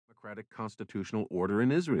democratic constitutional order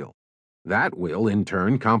in Israel. That will, in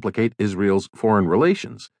turn, complicate Israel's foreign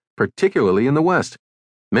relations, particularly in the West.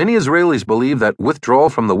 Many Israelis believe that withdrawal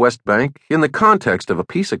from the West Bank in the context of a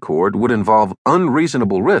peace accord would involve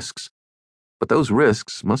unreasonable risks, but those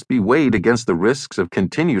risks must be weighed against the risks of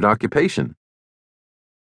continued occupation.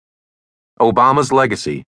 Obama's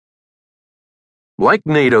legacy. Like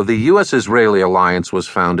NATO, the U.S.-Israeli alliance was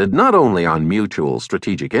founded not only on mutual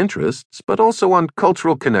strategic interests, but also on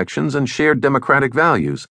cultural connections and shared democratic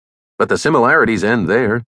values. But the similarities end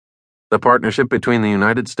there. The partnership between the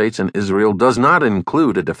United States and Israel does not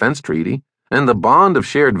include a defense treaty, and the bond of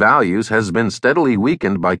shared values has been steadily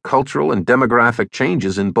weakened by cultural and demographic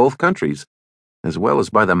changes in both countries, as well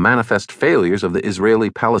as by the manifest failures of the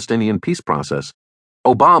Israeli-Palestinian peace process.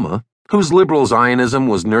 Obama, whose liberal Zionism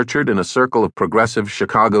was nurtured in a circle of progressive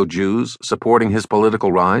Chicago Jews supporting his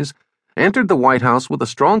political rise, entered the White House with a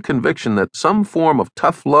strong conviction that some form of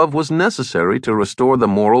tough love was necessary to restore the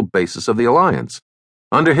moral basis of the alliance.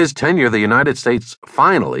 Under his tenure, the United States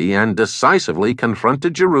finally and decisively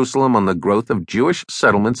confronted Jerusalem on the growth of Jewish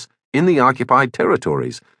settlements in the occupied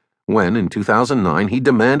territories, when, in 2009, he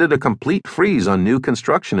demanded a complete freeze on new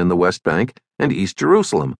construction in the West Bank and East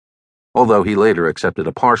Jerusalem, although he later accepted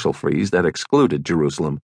a partial freeze that excluded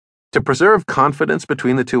Jerusalem. To preserve confidence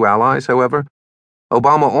between the two allies, however,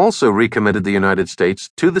 Obama also recommitted the United States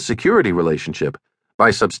to the security relationship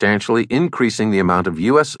by substantially increasing the amount of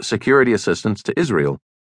U.S. security assistance to Israel,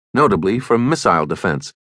 notably from missile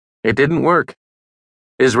defense. It didn't work.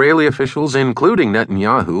 Israeli officials, including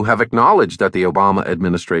Netanyahu, have acknowledged that the Obama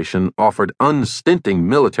administration offered unstinting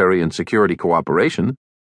military and security cooperation,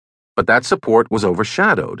 but that support was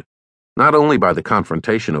overshadowed, not only by the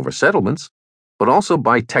confrontation over settlements, but also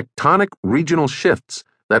by tectonic regional shifts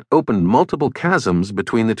that opened multiple chasms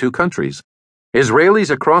between the two countries. Israelis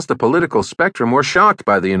across the political spectrum were shocked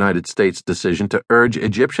by the United States' decision to urge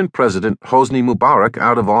Egyptian President Hosni Mubarak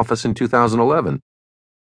out of office in 2011,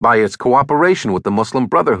 by its cooperation with the Muslim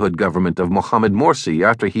Brotherhood government of Mohamed Morsi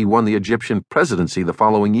after he won the Egyptian presidency the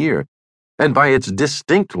following year, and by its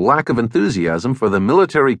distinct lack of enthusiasm for the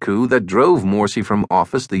military coup that drove Morsi from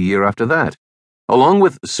office the year after that. Along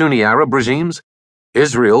with Sunni Arab regimes,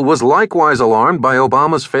 Israel was likewise alarmed by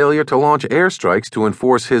Obama's failure to launch airstrikes to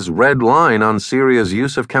enforce his red line on Syria's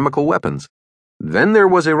use of chemical weapons. Then there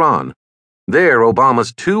was Iran. There,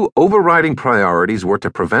 Obama's two overriding priorities were to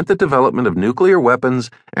prevent the development of nuclear weapons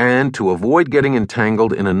and to avoid getting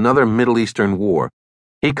entangled in another Middle Eastern war.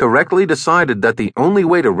 He correctly decided that the only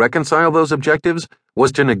way to reconcile those objectives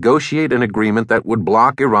was to negotiate an agreement that would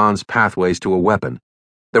block Iran's pathways to a weapon.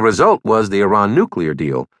 The result was the Iran nuclear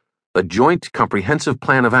deal, the Joint Comprehensive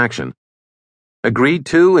Plan of Action. Agreed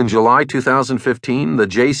to in July 2015, the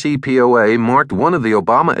JCPOA marked one of the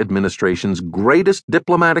Obama administration's greatest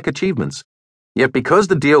diplomatic achievements. Yet because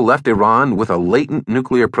the deal left Iran with a latent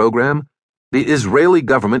nuclear program, the Israeli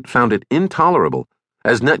government found it intolerable,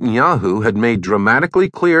 as Netanyahu had made dramatically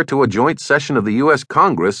clear to a joint session of the U.S.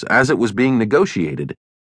 Congress as it was being negotiated.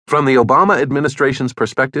 From the Obama administration's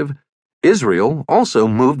perspective, Israel also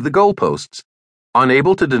moved the goalposts.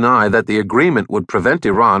 Unable to deny that the agreement would prevent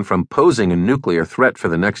Iran from posing a nuclear threat for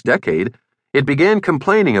the next decade, it began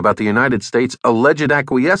complaining about the United States' alleged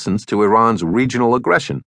acquiescence to Iran's regional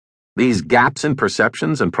aggression. These gaps in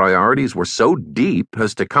perceptions and priorities were so deep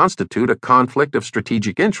as to constitute a conflict of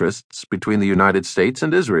strategic interests between the United States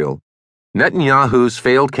and Israel. Netanyahu's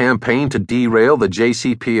failed campaign to derail the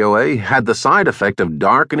JCPOA had the side effect of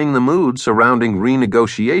darkening the mood surrounding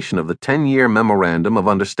renegotiation of the 10-year Memorandum of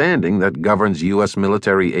Understanding that governs U.S.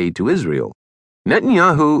 military aid to Israel.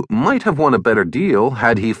 Netanyahu might have won a better deal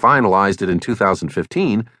had he finalized it in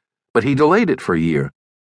 2015, but he delayed it for a year.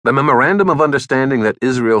 The Memorandum of Understanding that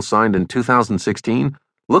Israel signed in 2016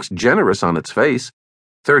 looks generous on its face,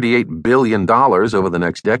 $38 billion over the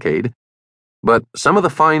next decade. But some of the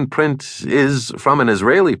fine print is, from an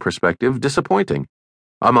Israeli perspective, disappointing.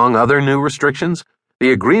 Among other new restrictions,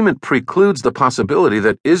 the agreement precludes the possibility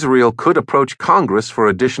that Israel could approach Congress for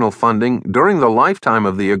additional funding during the lifetime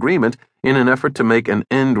of the agreement in an effort to make an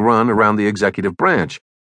end run around the executive branch.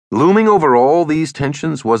 Looming over all these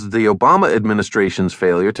tensions was the Obama administration's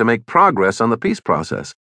failure to make progress on the peace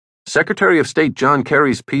process. Secretary of State John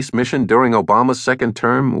Kerry's peace mission during Obama's second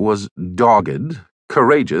term was dogged,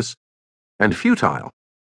 courageous, and futile.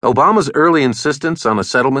 Obama's early insistence on a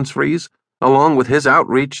settlements freeze, along with his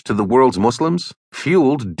outreach to the world's Muslims,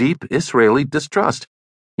 fueled deep Israeli distrust.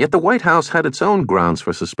 Yet the White House had its own grounds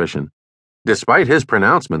for suspicion. Despite his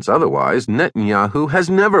pronouncements otherwise, Netanyahu has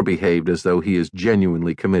never behaved as though he is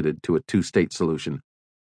genuinely committed to a two-state solution.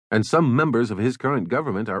 And some members of his current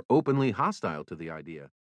government are openly hostile to the idea.